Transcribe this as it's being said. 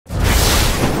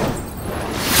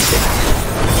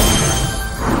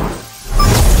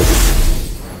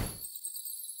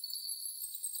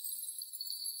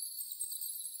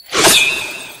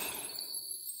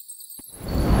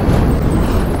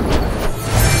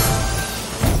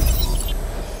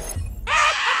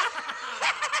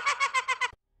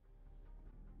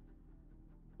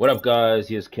What up, guys?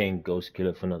 Here's King Ghost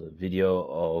Killer for another video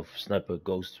of Sniper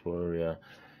Ghost Warrior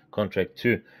Contract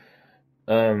 2.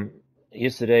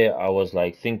 Yesterday I was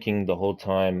like thinking the whole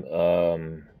time,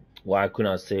 why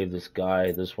couldn't I save this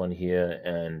guy, this one here,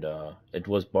 and it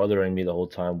was bothering me the whole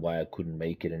time why I couldn't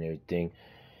make it and everything.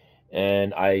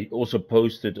 And I also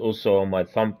posted also on my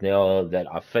thumbnail that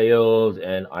I failed,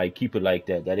 and I keep it like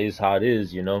that. That is how it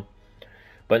is, you know.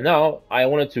 But now I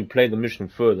wanted to play the mission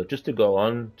further, just to go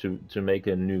on to make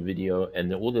a new video,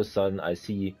 and then all of a sudden I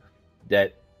see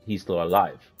that he's still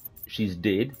alive. She's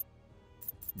dead,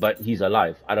 but he's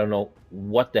alive. I don't know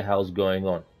what the hell's going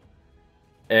on.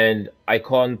 And I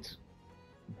can't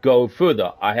go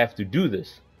further. I have to do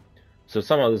this. So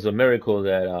somehow there's a miracle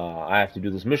that I have to do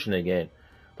this mission again.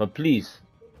 But please,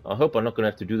 I hope I'm not going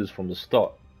to have to do this from the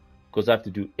start, because I have to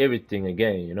do everything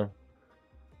again, you know.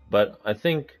 But I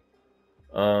think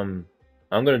I'm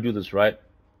gonna do this right.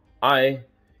 I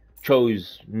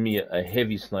chose me a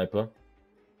heavy sniper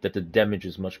that the damage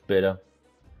is much better.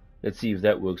 Let's see if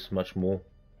that works much more,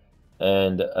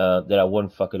 and that I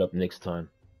won't fuck it up next time.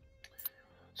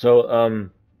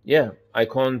 So yeah, I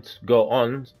can't go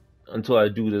on until I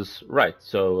do this right.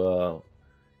 So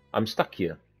I'm stuck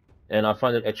here, and I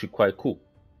find it actually quite cool.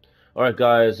 Alright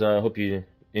guys, I hope you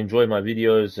enjoy my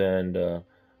videos, and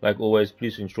like always,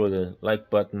 please enjoy the like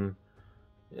button.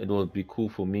 It will be cool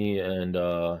for me, and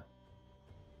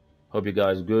hope you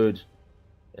guys good.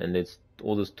 And let's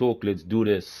all this talk, let's do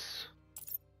this.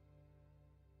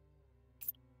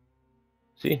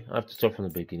 See, I have to start from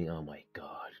the beginning. Oh my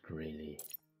god, really?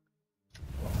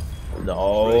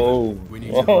 No. Raven, we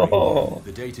need to break.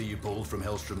 The data you pulled from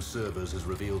Hellstrom's servers has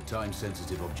revealed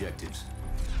time-sensitive objectives.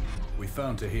 We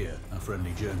found Taheer, a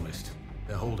friendly journalist.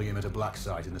 They're holding him at a black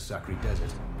site in the Sacred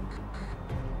Desert.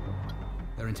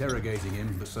 They're interrogating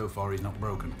him, but so far he's not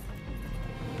broken.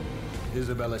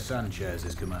 Isabella Sanchez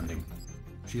is commanding.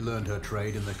 She learned her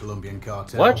trade in the Colombian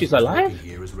cartel. What? She's alive? Working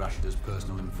here as Rashida's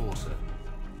personal enforcer.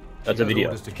 That's a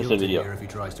video. That's a video. If he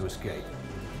tries to escape.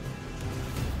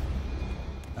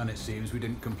 And it seems we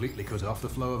didn't completely cut off the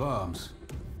flow of arms.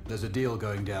 There's a deal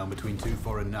going down between two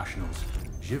foreign nationals,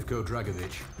 Živko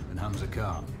Dragovic and Hamza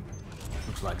Khan.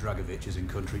 Looks like Dragovic is in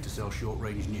country to sell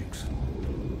short-range nukes.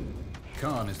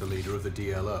 Khan is the leader of the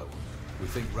DLO. We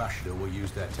think Rashida will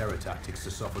use their terror tactics to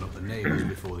soften up the neighbors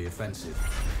before the offensive.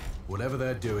 Whatever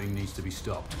they're doing needs to be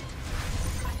stopped.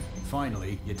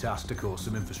 Finally, you're tasked to cause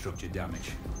some infrastructure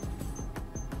damage.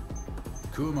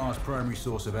 Kumar's primary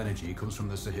source of energy comes from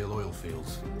the Sahel oil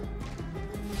fields.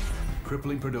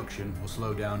 Crippling production will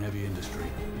slow down heavy industry.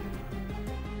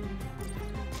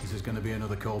 This is going to be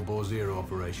another Cold War Zero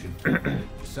operation.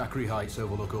 Sakri Heights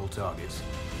overlook all targets.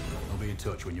 I'll be in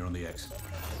touch when you're on the X.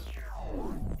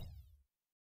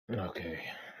 Okay.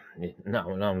 Now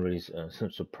I'm really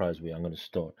surprised where I'm going to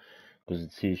start, because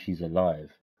it says she's alive.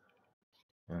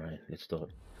 Alright, let's start.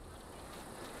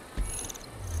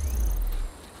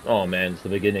 Oh man, it's the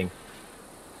beginning.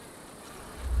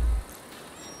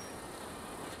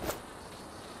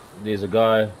 There's a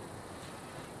guy.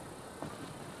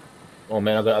 Oh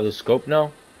man, I got other scope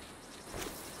now.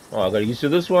 Oh, I got used to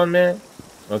this one, man.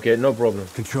 Okay, no problem.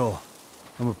 Control.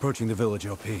 I'm approaching the village,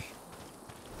 OP.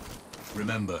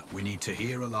 Remember, we need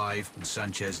Taheer alive and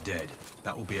Sanchez dead.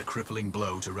 That will be a crippling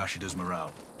blow to Rashida's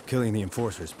morale. Killing the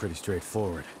enforcer is pretty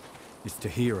straightforward. It's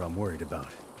Taheer I'm worried about.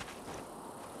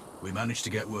 We managed to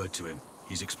get word to him.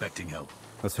 He's expecting help.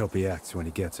 Let's hope he acts when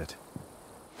he gets it.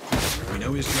 We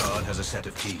know his guard has a set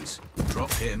of keys.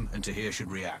 Drop him and Taheer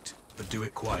should react, but do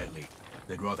it quietly.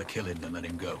 They'd rather kill him than let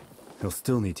him go. He'll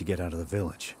still need to get out of the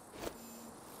village.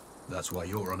 That's why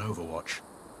you're on Overwatch.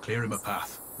 Clear him a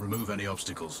path. Remove any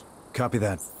obstacles. Copy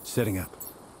that. Setting up.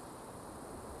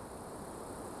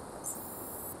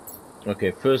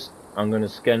 Okay, first I'm gonna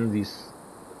scan these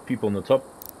people on the top.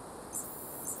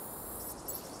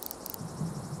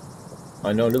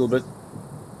 I know a little bit.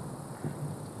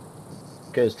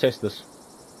 Okay, let's test this.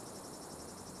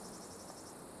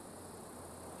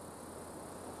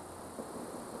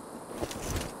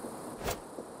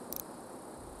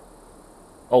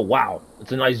 Oh wow,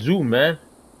 it's a nice zoom, man.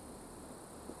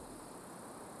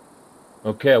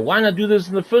 Okay, why not do this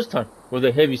in the first time with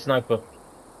a heavy sniper?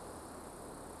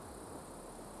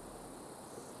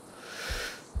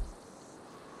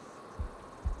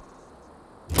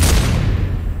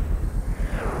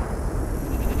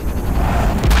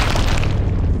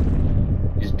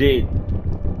 He's dead.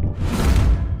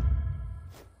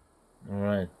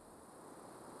 Alright.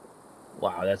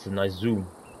 Wow, that's a nice zoom.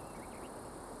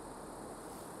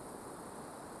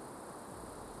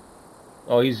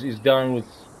 Oh, he's down with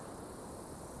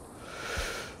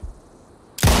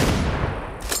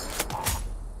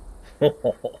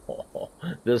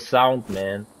The sound,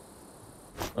 man.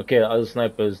 Okay, the other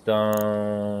sniper's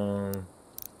down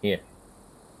here.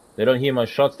 They don't hear my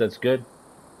shots, that's good.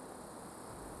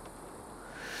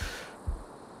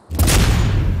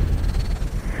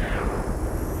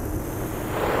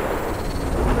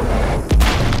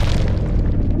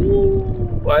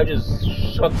 Ooh, I just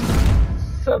shot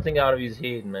something out of his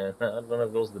head, man. I don't know if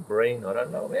it was the brain, I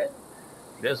don't know, man.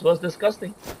 This was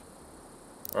disgusting.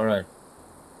 Alright.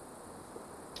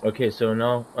 Okay, so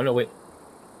now... Oh, no, wait.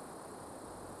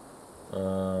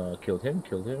 Killed him.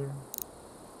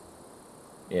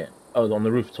 Yeah. Oh, on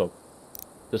the rooftop.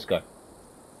 This guy.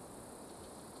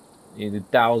 He did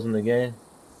 1,000 again.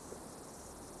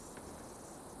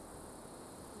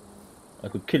 I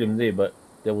could kill him there, but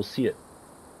they will see it.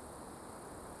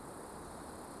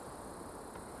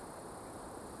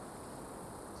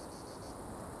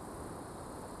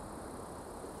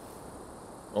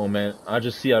 Oh man, I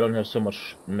just see I don't have so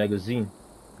much magazine.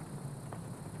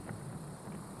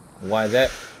 Why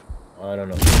that? I don't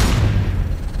know.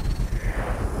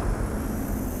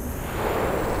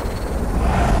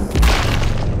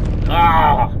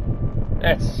 Ah!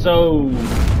 That's so...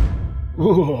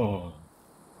 Ooh.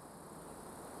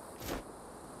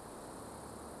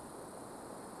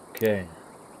 Okay.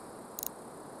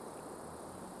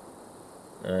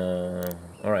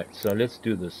 Alright, so let's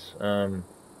do this.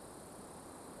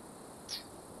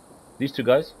 These two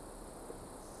guys?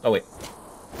 Oh wait.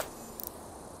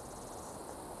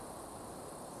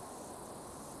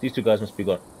 These two guys must be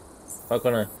gone. How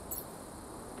can I?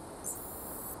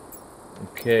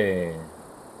 Okay.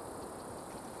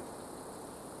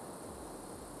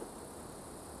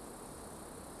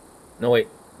 No wait.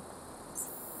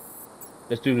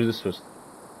 Let's do this first.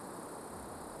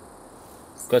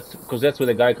 Because that's where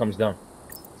the guy comes down.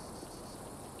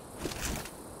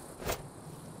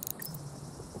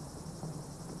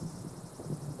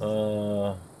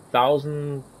 Uh,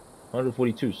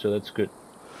 1,142, so that's good.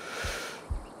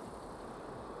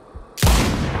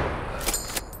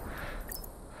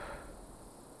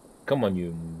 Come on,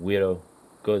 you weirdo.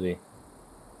 Go there.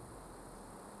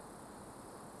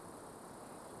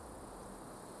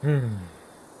 In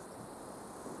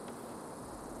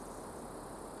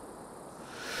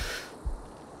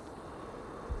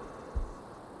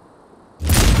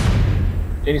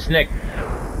his neck.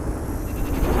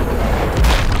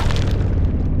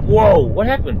 Whoa, what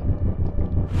happened?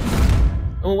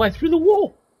 Oh, went through the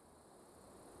wall.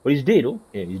 But he's dead, oh?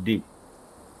 Yeah, he's dead.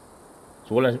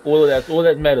 So all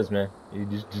that matters, man.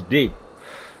 He's just dead.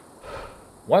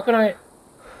 Why can't I?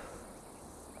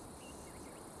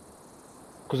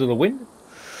 Because of the wind?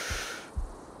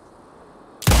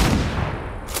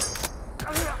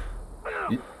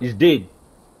 He's dead.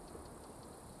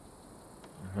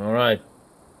 Alright.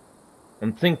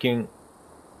 I'm thinking...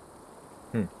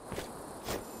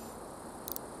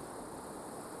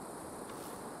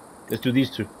 Let's do these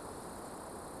two.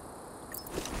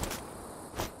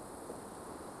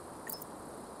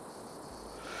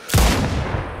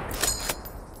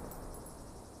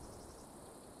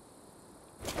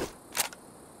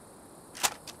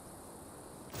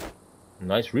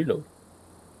 Nice reload.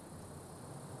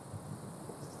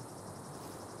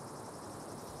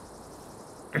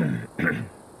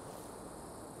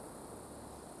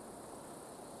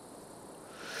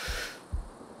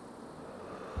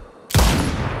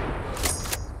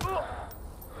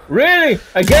 Really?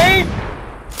 Again?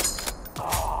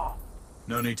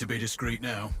 No need to be discreet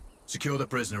now. Secure the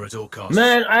prisoner at all costs.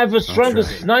 Man, I have a stronger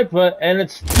sniper and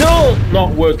it's still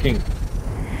not working.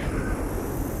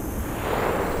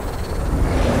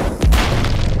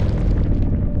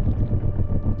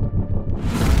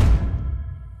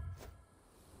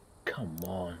 Come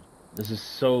on. This is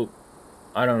so...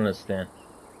 I don't understand.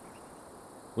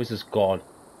 Where's this guard?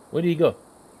 Where did he go?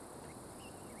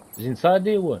 Is he inside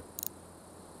there or what?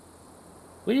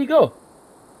 Where did he go?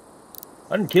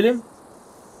 I didn't kill him.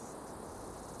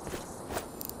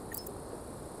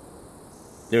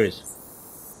 There he is.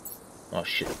 Oh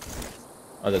shit.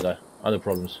 Other guy. Other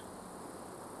problems.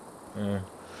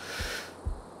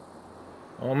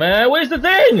 Oh man, where's the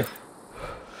thing?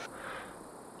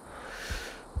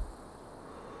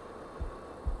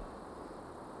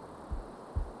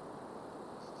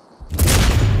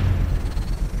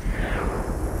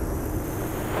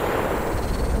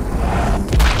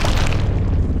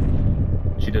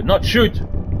 She did not shoot.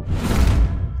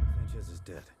 Sanchez is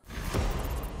dead.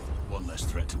 One less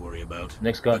threat to worry about.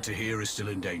 Next guy. But Taheer is still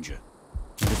in danger.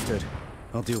 Understood.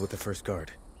 I'll deal with the first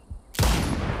guard.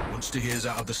 Once Taheer's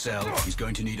out of the cell, he's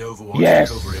going to need Overwatch Yes.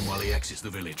 to cover him while he exits the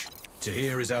village.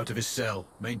 Taheer is out of his cell.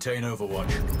 Maintain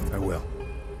Overwatch. I will.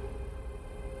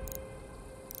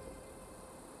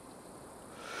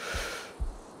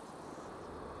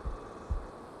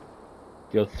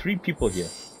 There are 3 people here.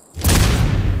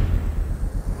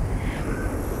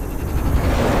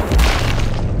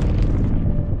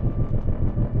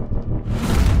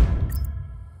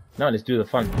 Now let's do the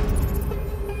fun.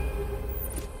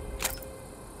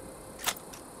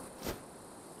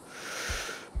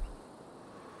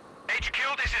 HQ,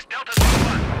 this is Delta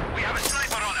 2-1. We have a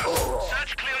sniper on us.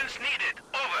 Search clearance needed.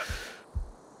 Over.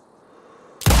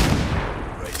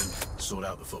 Raven, sort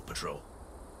out the foot patrol.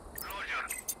 Roger.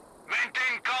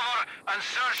 Maintain cover and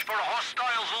search for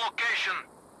hostiles location.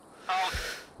 Out.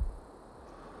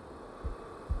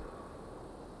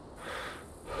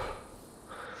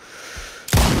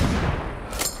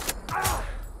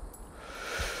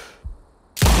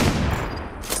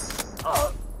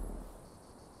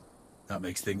 That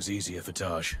makes things easier for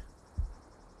Taj.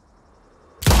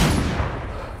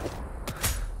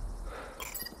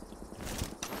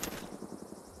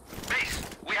 Base,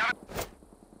 we have...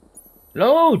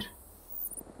 Load!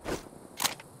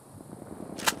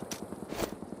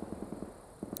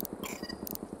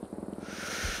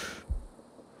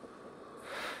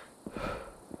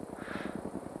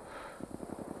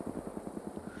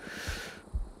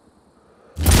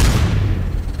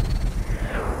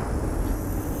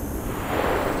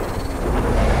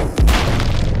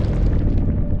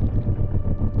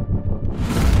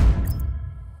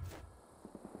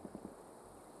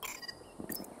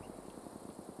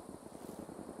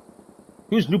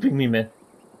 Who's looping me, man?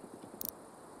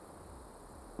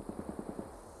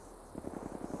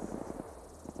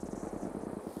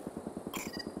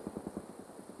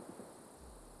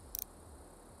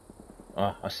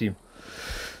 Ah, I see him.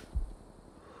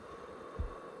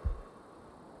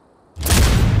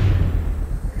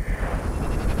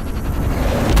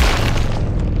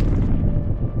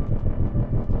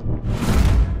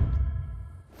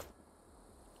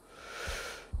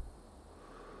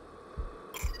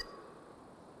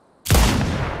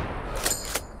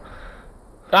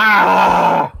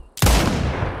 Ah!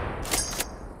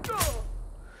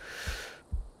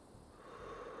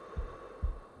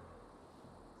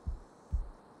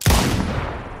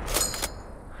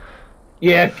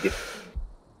 Yeah.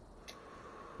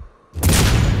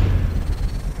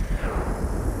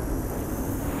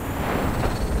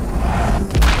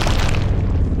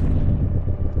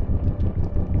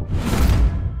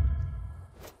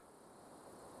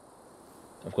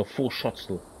 I've got 4 shots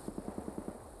still.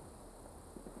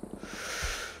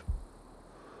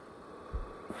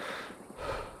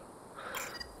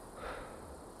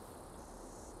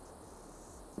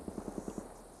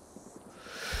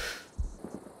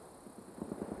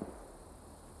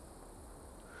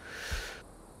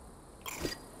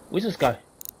 Where's this guy?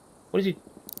 What is he?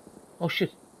 Oh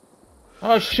shit.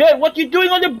 Oh shit, what you doing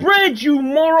on the bridge, you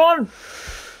moron?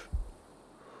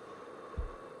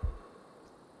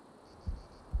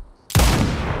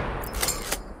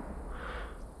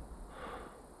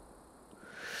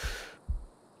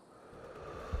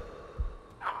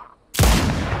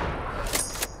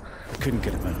 I couldn't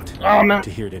get him out. Oh man.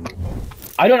 Taheer didn't.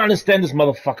 I don't understand this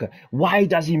motherfucker. Why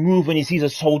does he move when he sees a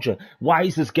soldier? Why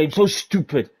is this game so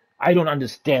stupid? I don't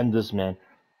understand this, man.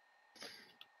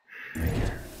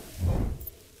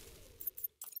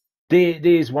 There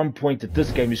is one point that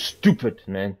this game is stupid,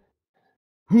 man.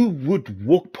 Who would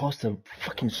walk past a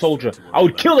fucking soldier? I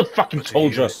would kill the fucking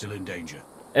soldier Still in danger.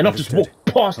 and not just walk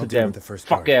past the damn fuck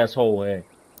target. asshole, eh?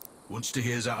 Once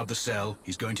Tahir's out of the cell,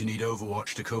 he's going to need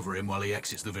Overwatch to cover him while he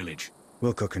exits the village.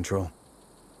 Wilco control.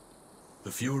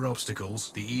 The fewer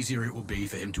obstacles, the easier it will be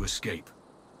for him to escape.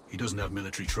 He doesn't have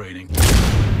military training.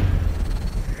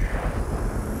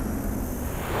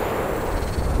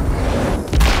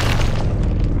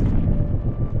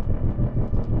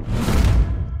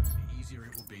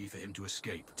 To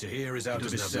escape. Taheer is out of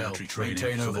his cell.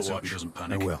 Maintain Overwatch. He doesn't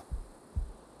panic. I will.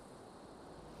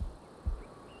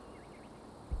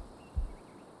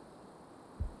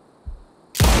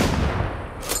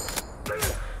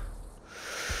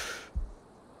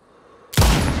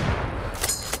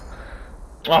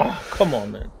 Oh, come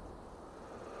on, man.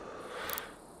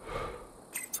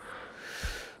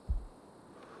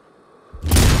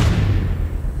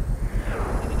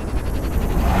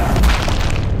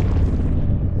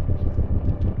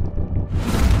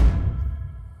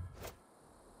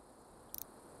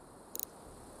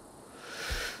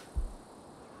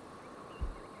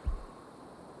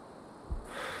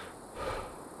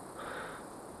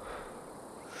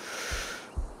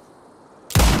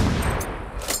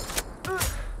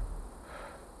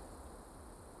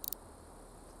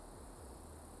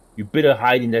 You better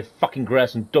hide in that fucking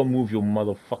grass and don't move your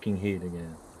motherfucking head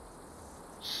again.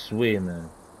 Swear, man.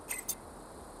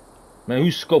 Man,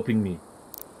 who's scoping me?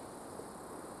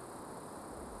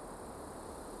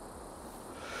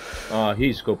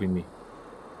 He's scoping me.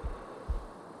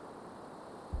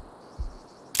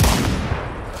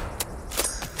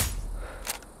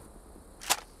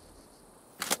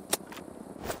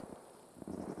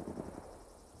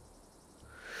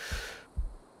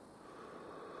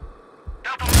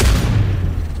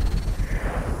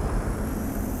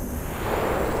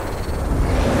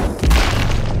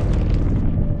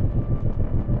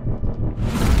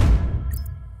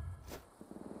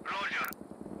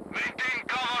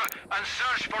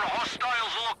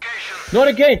 Not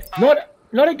again!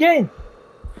 Not again!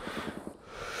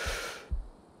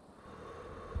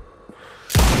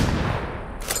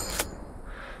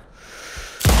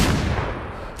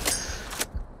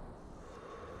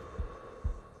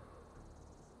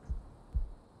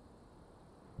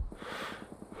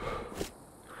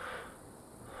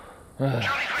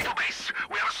 Charlie 3 to base.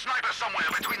 We have a sniper somewhere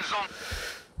between zone.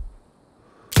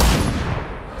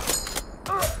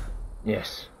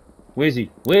 Yes. Where is he?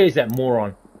 Where is that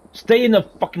moron? Stay in the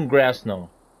fucking grass now.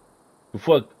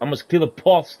 Before I must clear the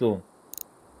path still.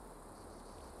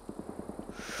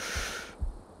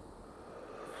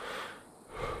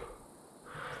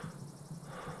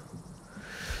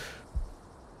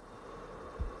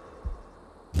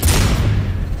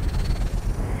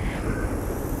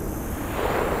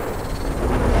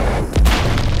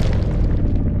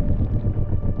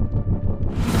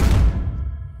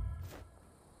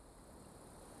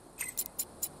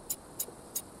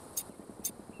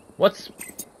 What's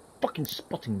fucking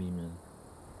spotting me, man?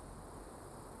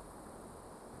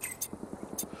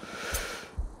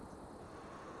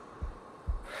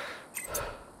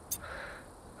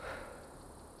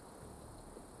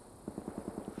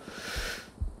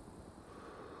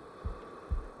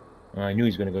 I knew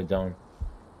he's gonna go down.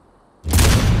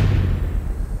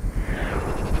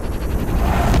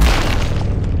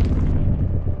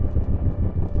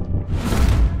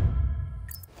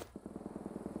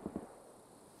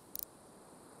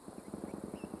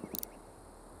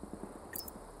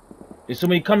 There's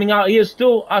somebody coming out here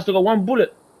still. I still got one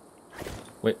bullet.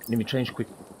 Wait, let me change quick.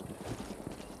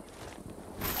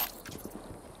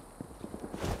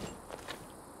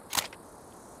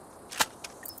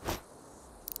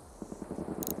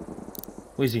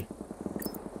 Where is he?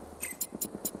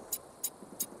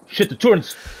 Shit, the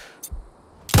turrets!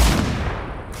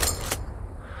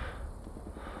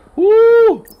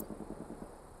 Woo!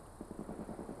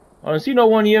 I don't see no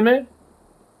one here, man.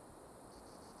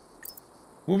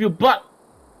 Move your butt.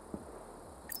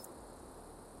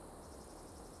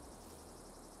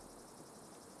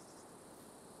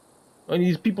 And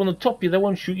these people on the top here, they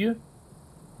won't shoot you.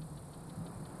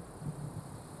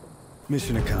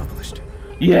 Mission accomplished.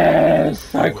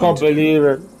 Yes! I can't believe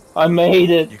it. I made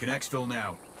it. You can exfil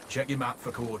now. Check your map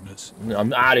for coordinates.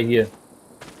 I'm out of here.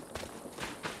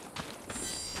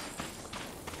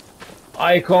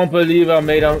 I can't believe I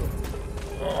made a...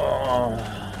 Oh.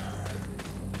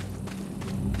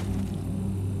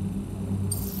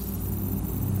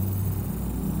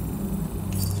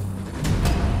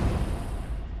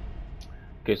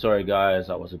 Okay, sorry guys,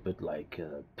 I was a bit like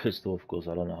pissed off because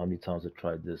I don't know how many times I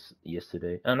tried this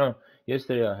yesterday. I know,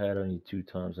 yesterday I had only 2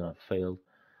 times and I failed.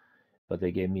 But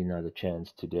they gave me another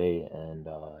chance today and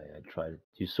I tried it.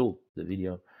 You saw the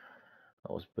video.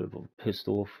 I was a bit of pissed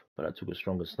off, but I took a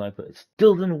stronger sniper. It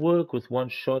still didn't work with 1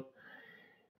 shot.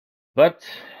 But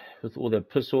with all that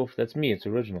piss off, that's me. It's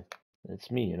original. It's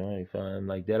me, you know. If I'm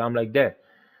like that, I'm like that.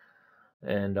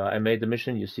 And I made the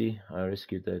mission. You see, I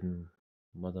rescued that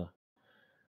mother.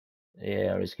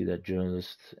 Yeah, I rescued that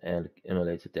journalist and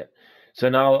immolated that. So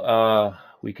now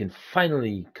we can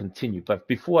finally continue. But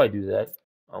before I do that,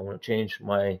 I want to change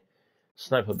my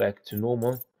sniper back to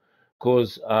normal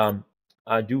because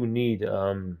I do need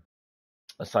a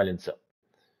silencer.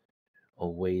 Oh,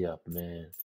 wait up, man.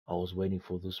 I was waiting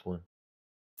for this one.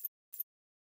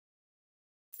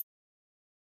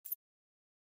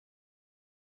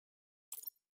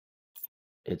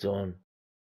 It's on.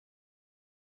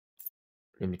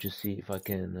 Let me just see if I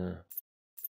can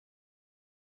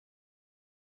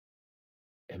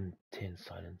M10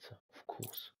 silencer, of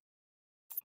course.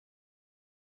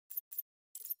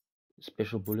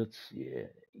 Special bullets, yeah.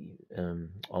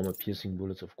 Armor piercing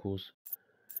bullets, of course.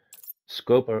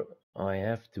 Scope, I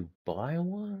have to buy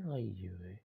one? Are you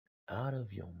out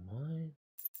of your mind?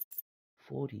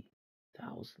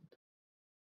 40,000.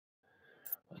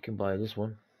 I can buy this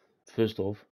one. First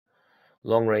off,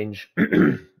 long range.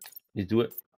 Let's do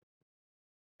it.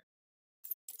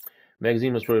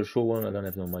 Magazine was probably a short one. I don't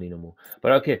have no money no more.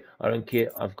 But okay, I don't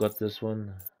care. I've got this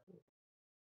one.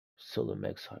 Solar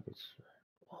Max hybrids.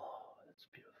 Oh, that's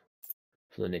beautiful.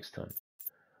 For the next time.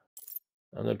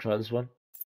 I'm gonna try this one.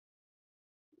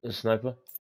 The sniper.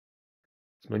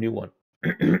 It's my new one.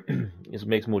 It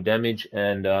makes more damage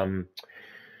and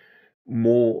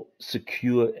more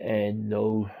secure and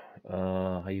no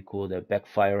how you call that,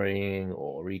 backfiring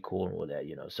or recall and all that,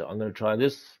 you know. So I'm gonna try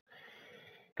this.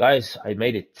 Guys, I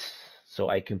made it. So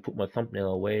I can put my thumbnail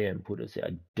away and put it, say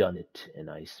I done it and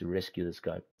I rescue this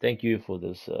guy. Thank you for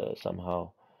this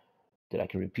somehow that I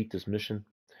can repeat this mission.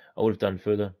 I would have done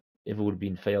further. If it would have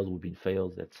been failed, it would have been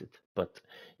failed. That's it. But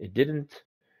it didn't.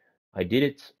 I did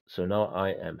it. So now I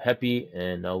am happy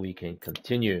and now we can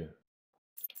continue.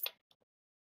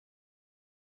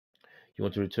 You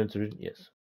want to return to it? Yes.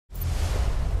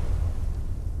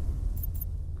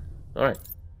 Alright.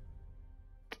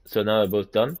 So now they're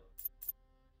both done.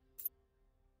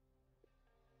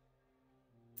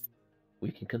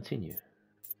 We can continue.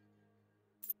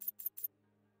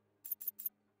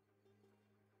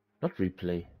 Not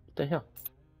replay. What the hell?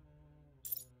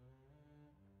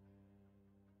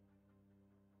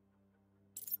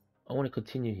 I want to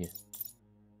continue here.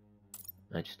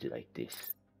 I just do like this.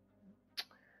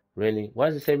 Really? Why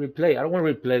does it say replay? I don't want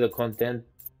to replay the content.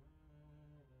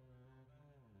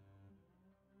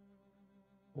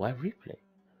 Why replay?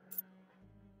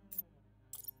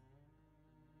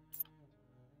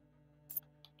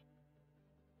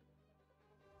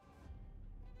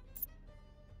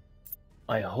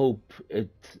 I hope it...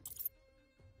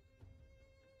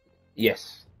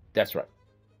 Yes, that's right.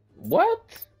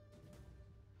 What?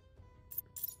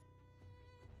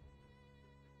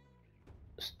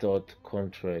 Start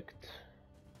contract.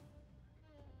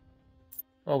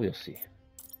 Oh, we'll see.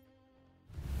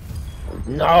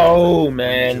 No,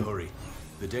 man. Need to hurry.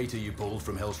 The data you pulled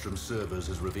from Hellstrom's servers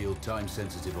has revealed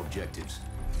time-sensitive objectives.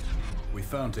 We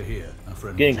found Taheer, a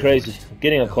friend. Getting crazy.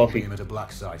 Getting a coffee. Him at a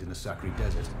black site in the Sakri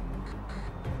Desert.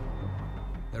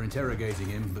 They're interrogating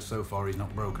him, but so far he's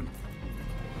not broken.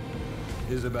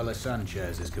 Isabella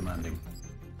Sanchez is commanding.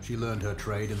 She learned her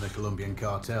trade in the Colombian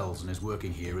cartels and is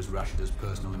working here as Rashida's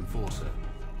personal enforcer.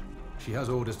 She has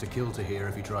orders to kill Taheer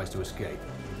if he tries to escape.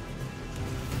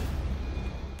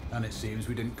 And it seems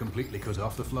we didn't completely cut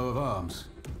off the flow of arms.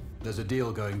 There's a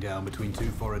deal going down between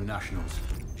two foreign nationals,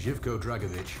 Živko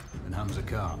Dragovic and Hamza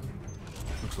Khan.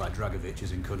 Looks like Dragovic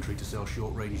is in country to sell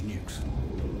short-range nukes.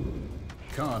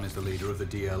 Khan is the leader of the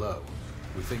DLO.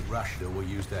 We think Rashida will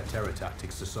use their terror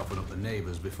tactics to soften up the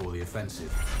neighbors before the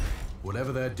offensive.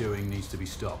 Whatever they're doing needs to be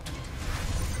stopped.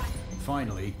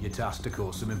 Finally, you're tasked to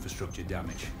cause some infrastructure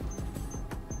damage.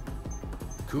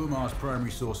 Kurmar's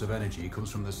primary source of energy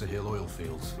comes from the Sahel oil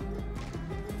fields.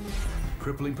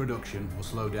 Crippling production will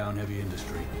slow down heavy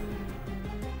industry.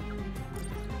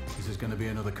 This is going to be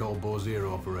another Cold Bore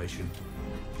Zero operation.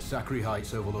 Sakri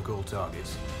Heights overlook all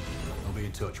targets. I'll be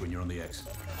in touch when you're on the X.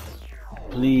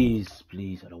 Please,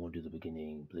 please, I don't want to do the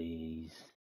beginning, please.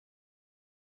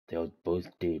 They were both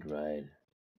dead, right?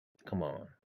 Come on.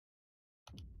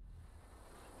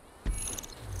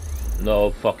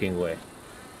 No fucking way.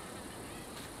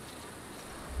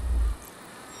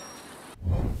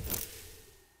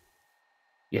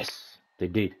 Yes, they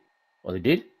did. Oh, they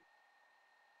did?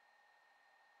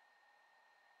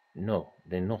 No,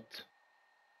 they're not.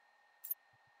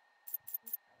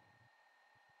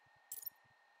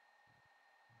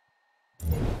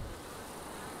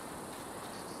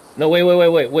 No,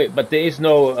 wait. But there is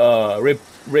no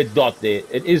red dot there.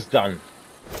 It is done.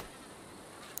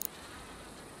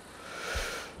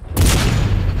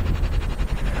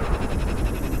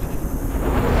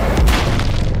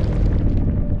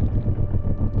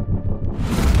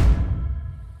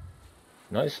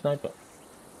 Nice sniper.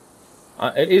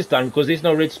 It is done because there's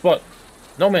no red spot.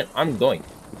 No, man, I'm going.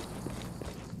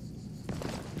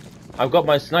 I've got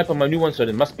my sniper, my new one, so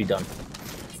it must be done.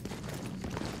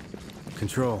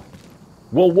 Control.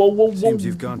 Whoa. Seems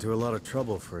you've gone to a lot of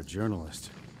trouble for a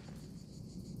journalist.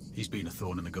 He's been a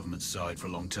thorn in the government's side for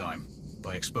a long time.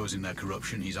 By exposing their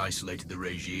corruption, he's isolated the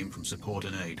regime from support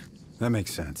and aid. That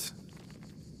makes sense.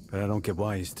 But I don't get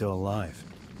why he's still alive.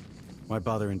 Why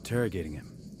bother interrogating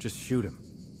him? Just shoot him.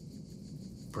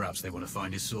 Perhaps they want to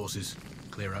find his sources,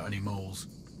 clear out any moles.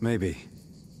 Maybe.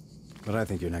 But I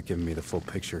think you're not giving me the full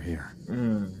picture here.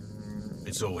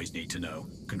 It's always need to know.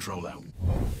 Control out.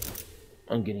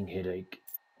 I'm getting headache.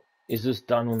 Is this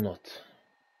done or not?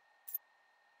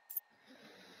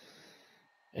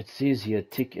 It says here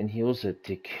tick and he also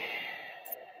tick.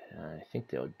 I think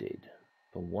they are dead.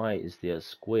 But why is there a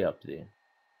square up there?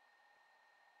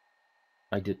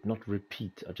 I did not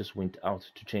repeat. I just went out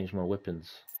to change my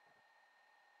weapons.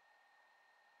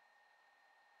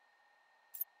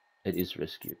 It is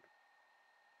rescued.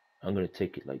 I'm gonna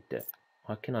take it like that.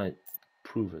 How can I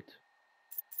prove it?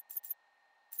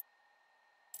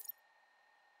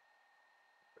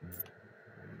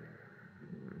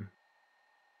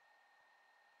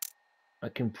 I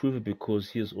can prove it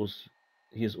because he is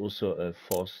also a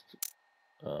fast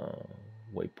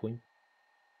waypoint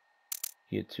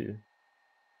here too,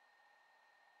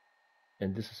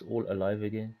 and this is all alive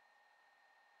again.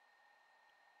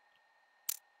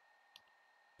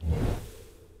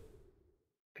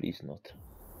 Please not.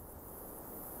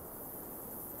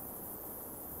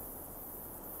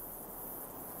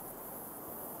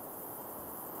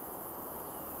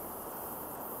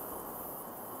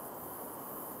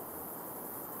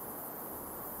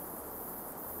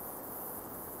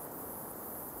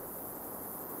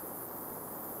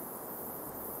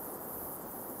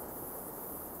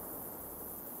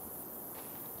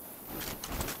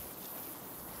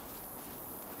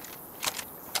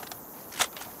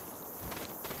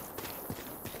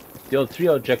 There are 3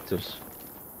 objectives.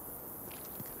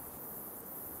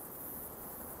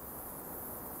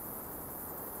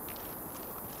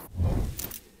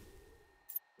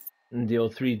 And there are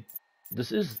 3.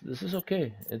 This is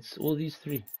okay. It's all these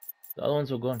 3. The other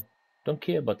ones are gone. Don't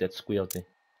care about that square thing.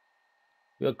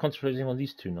 We are concentrating on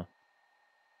these 2 now.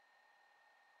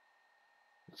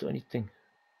 It's the only thing.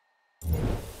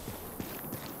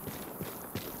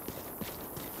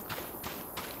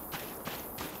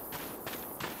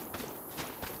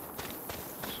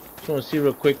 Just want to see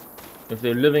real quick if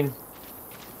they're living.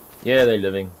 Yeah, they're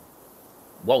living.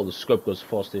 Wow, the scope goes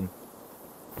fast in.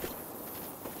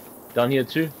 Down here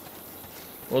too.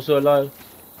 Also alive.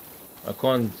 I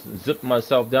can't zip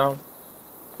myself down.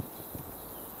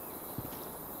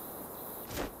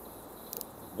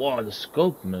 Wow, the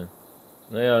scope, man.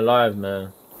 They are alive,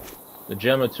 man. The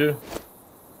jammer too.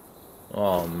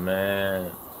 Oh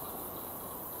man.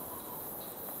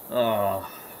 Oh.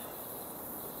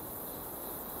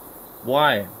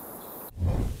 Why?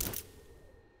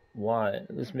 Why?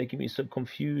 This is making me so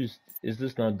confused. Is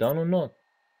this now done or not?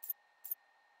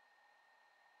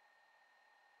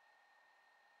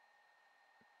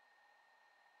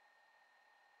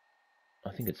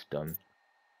 I think it's done.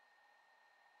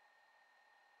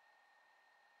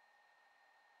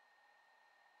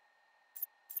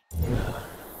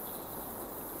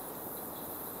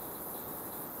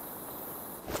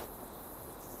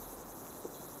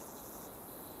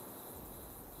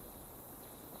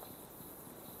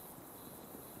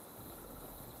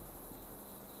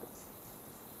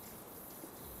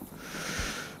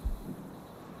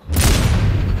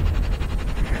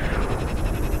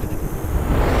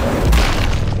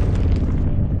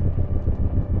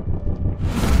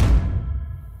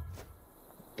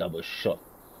 Double shot.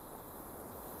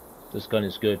 This gun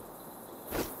is good.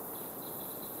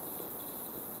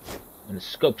 And the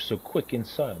scope's so quick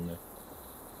inside, man.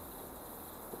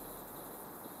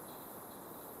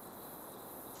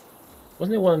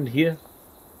 Wasn't there one here?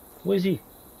 Where's he?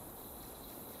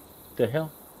 The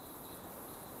hell?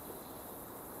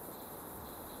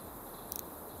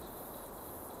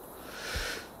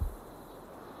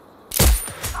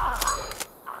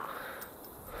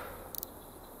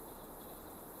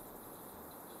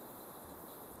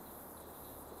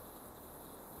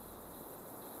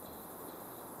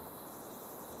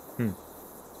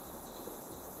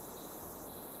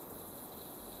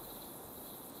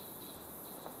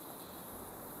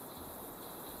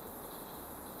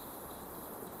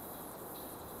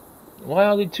 Why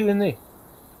are there 2 in there?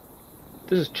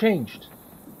 This has changed.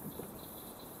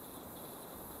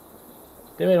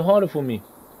 They made it harder for me.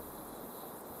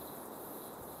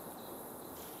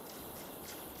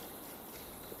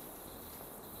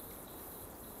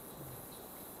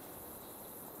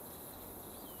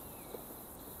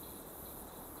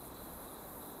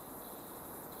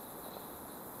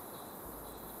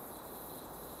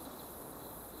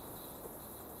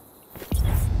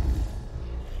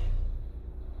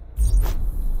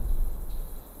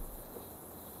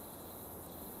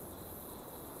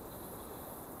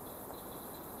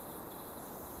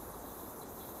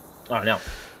 Oh, no.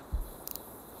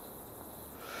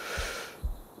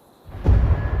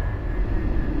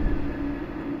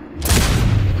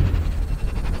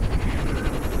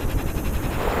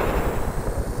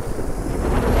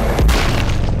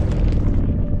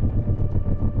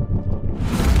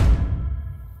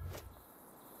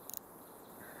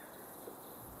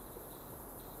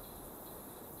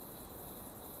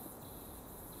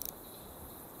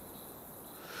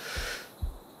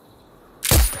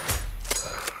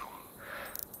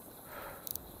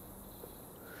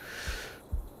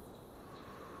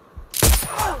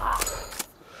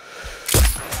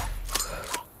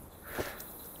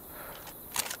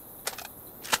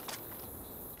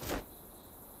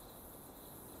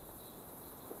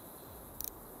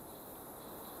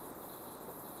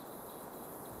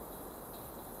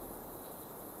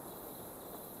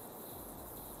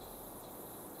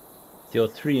 There are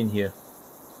 3 in here.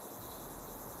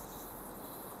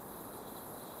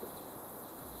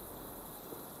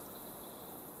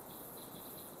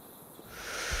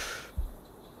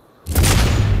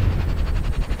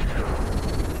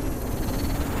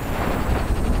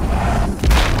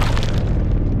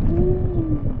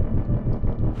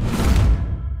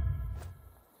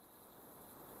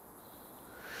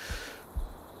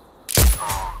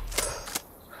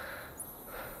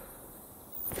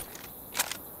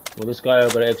 Well, this guy I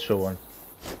got an extra one.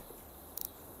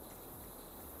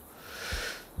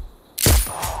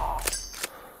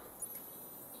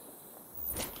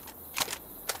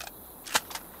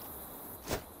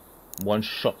 One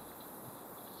shot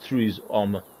through his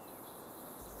armor.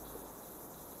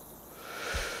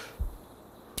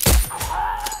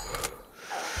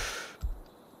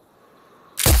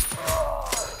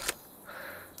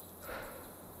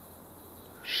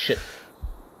 Shit.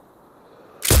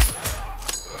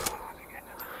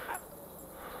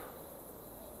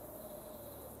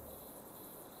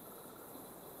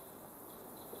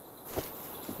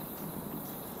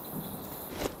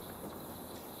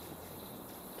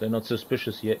 They're not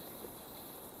suspicious yet.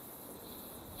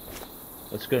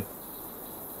 Let's go.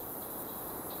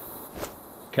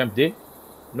 Camp dead?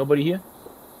 Nobody here?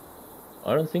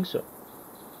 I don't think so.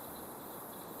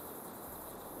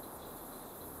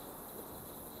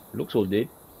 Looks all dead.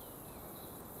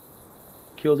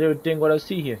 Killed everything what I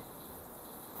see here.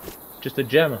 Just a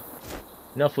jammer.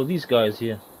 Now for these guys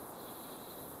here.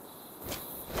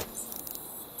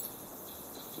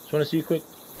 Just want to see quick.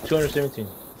 217.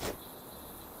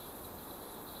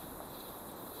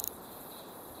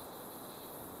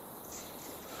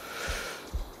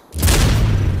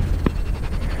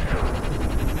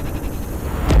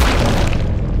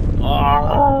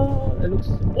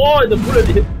 Oh, the bullet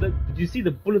hit the, did you see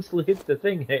the bullet still hit the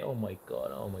thing? Hey, oh my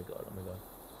god, oh my god, oh my god.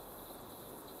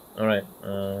 Alright,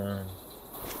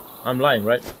 I'm lying,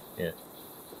 right? Yeah.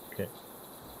 Okay.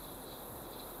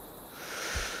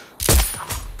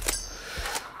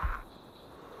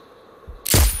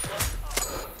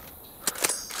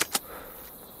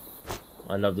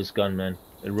 I love this gun, man.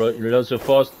 It reloads so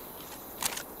fast.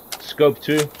 Scope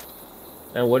 2.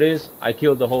 And what is? I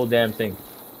killed the whole damn thing.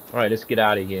 Alright, let's get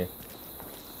out of here.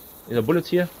 Is there bullets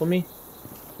here for me?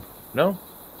 No?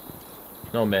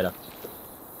 No matter.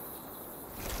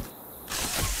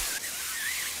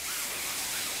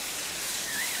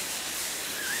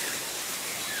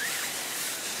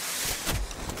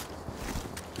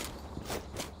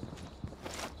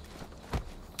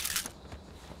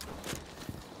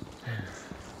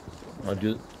 I'll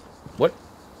do... What?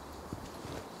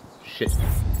 Shit.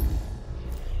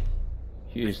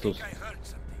 Here's still...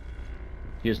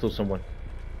 Here's still someone.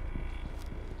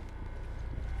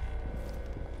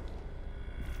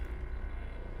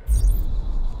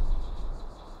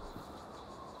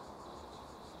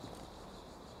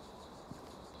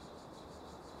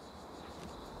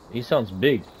 He sounds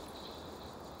big.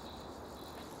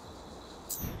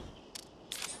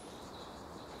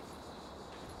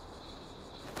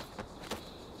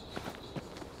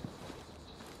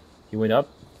 He went up.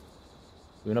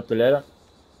 He went up the ladder.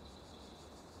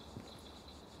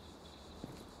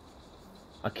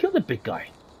 I killed the big guy.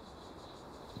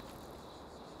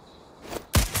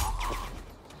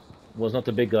 Was not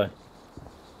the big guy.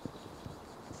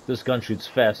 This gun shoots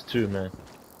fast too, man.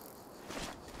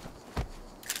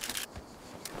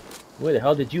 Where the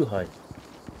hell did you hide?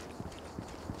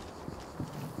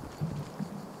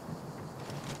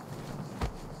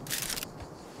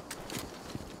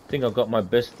 I think I got my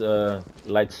best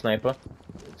light sniper.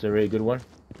 It's a really good one.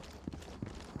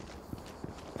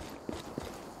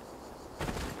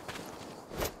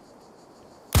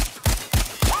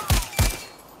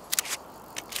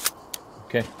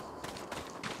 Okay.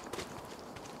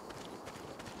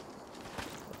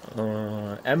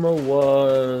 Ammo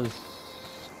was...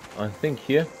 I think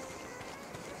here.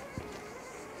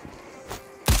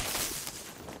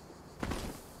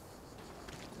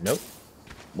 Nope.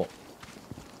 What?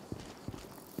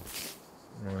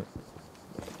 Alright.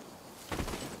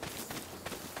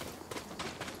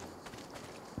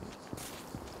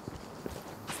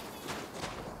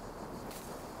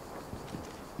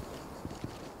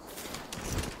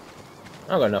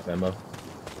 I got enough ammo.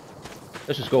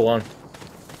 Let's just go on.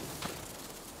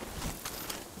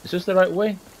 Is this the right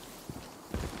way?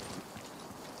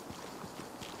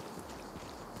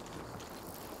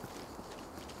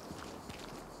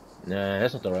 Nah,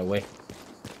 that's not the right way.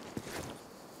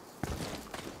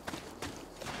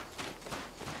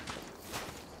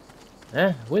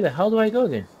 Huh? Where the hell do I go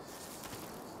then?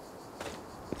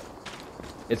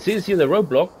 It says here the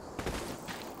roadblock.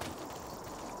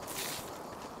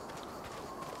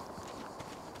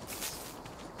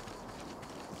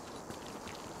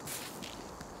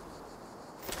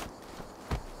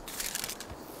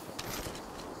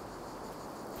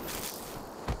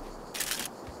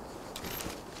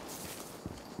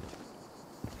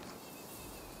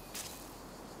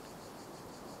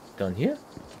 Down here?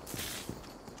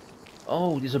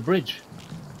 Oh, there's a bridge.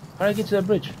 How do I get to that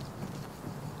bridge?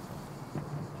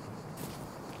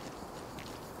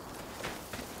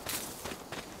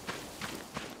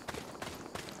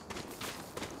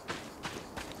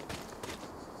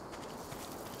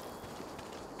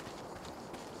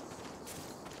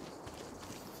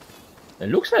 It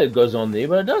looks like it goes on there,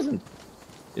 but it doesn't.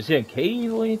 Is there a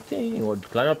cave or anything? Or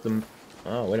climb up the...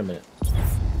 Oh, wait a minute.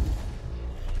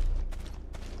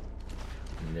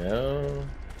 No.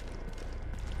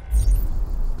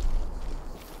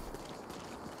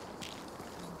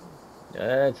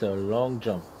 That's a long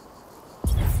jump.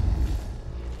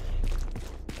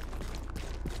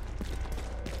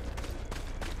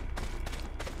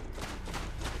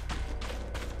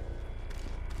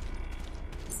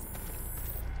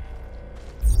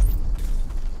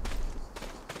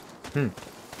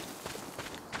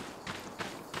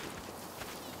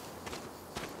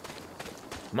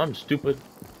 I'm stupid.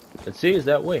 Let's see, is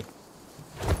that way?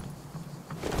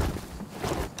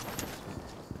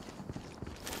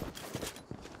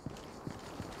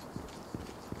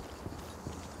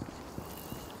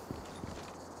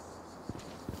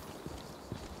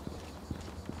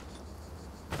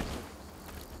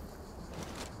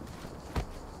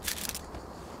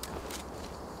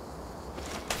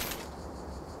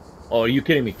 Oh, are you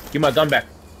kidding me? Give my gun back.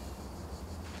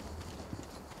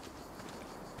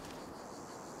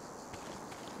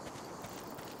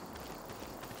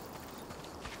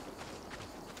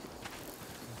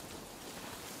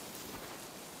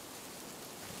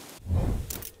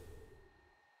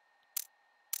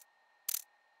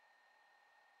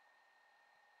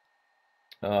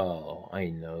 Oh, I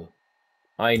know.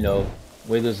 I know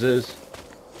where this is.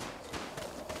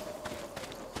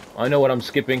 I know what I'm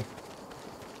skipping.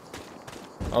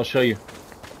 I'll show you.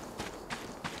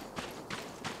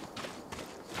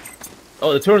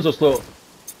 Oh, the turns are slow.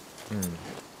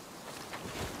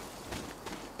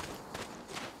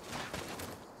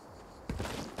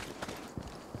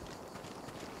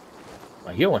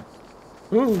 I hear one.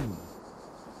 Ooh.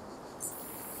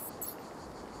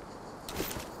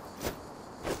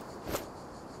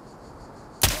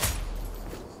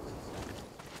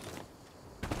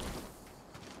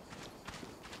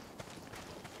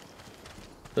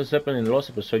 This happened in the last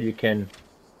episode. You can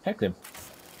hack them.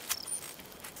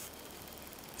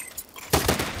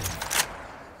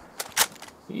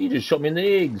 You just shot me in the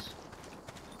eggs.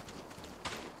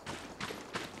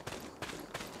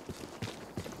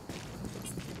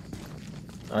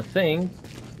 I think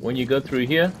when you go through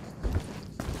here,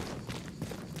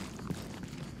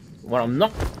 well,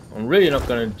 I'm really not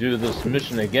going to do this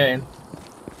mission again.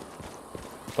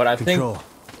 But I think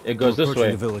it goes this way.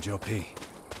 The village, OP.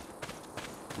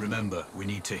 Remember, we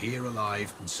need Taheer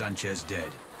alive and Sanchez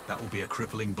dead. That will be a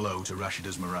crippling blow to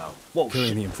Rashida's morale. Whoa,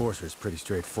 killing the enforcer is pretty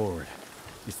straightforward.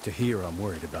 It's Taheer I'm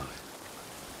worried about.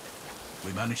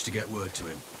 We managed to get word to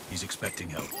him. He's expecting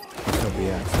help. Let's hope he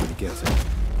acts when he gets it.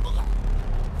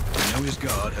 We know his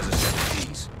guard has a set of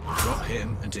keys. Drop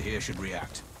him and Taheer should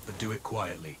react, but do it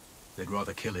quietly. They'd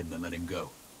rather kill him than let him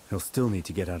go. He'll still need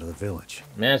to get out of the village.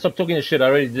 man, stop talking this shit. I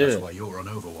already did That's it. why you're on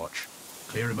Overwatch.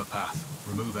 Clear him a path.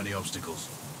 Remove any obstacles.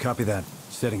 Copy that.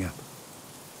 Setting up.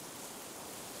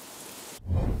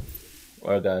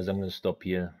 Alright guys, I'm gonna stop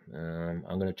here.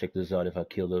 I'm gonna check this out if I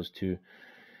kill those two.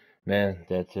 Man,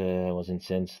 that was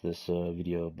intense, this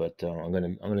video, but I'm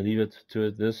gonna leave it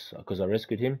to this because I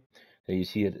rescued him. So you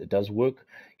see it does work.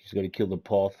 You just gotta kill the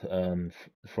path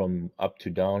from up to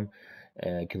down,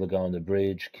 kill the guy on the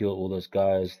bridge, kill all those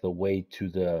guys the way to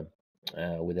the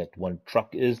where that one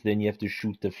truck is. Then you have to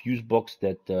shoot the fuse box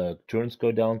that turns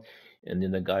go down, and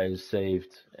then the guy is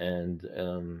saved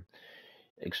and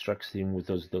extracts him with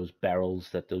those barrels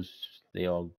that they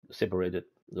are separated,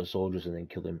 the soldiers, and then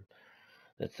kill them.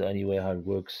 That's the only way how it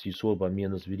works. You saw it by me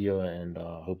in this video, and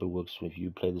I hope it works if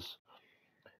you play this.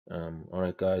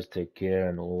 Alright guys, take care,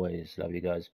 and always love you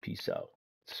guys. Peace out.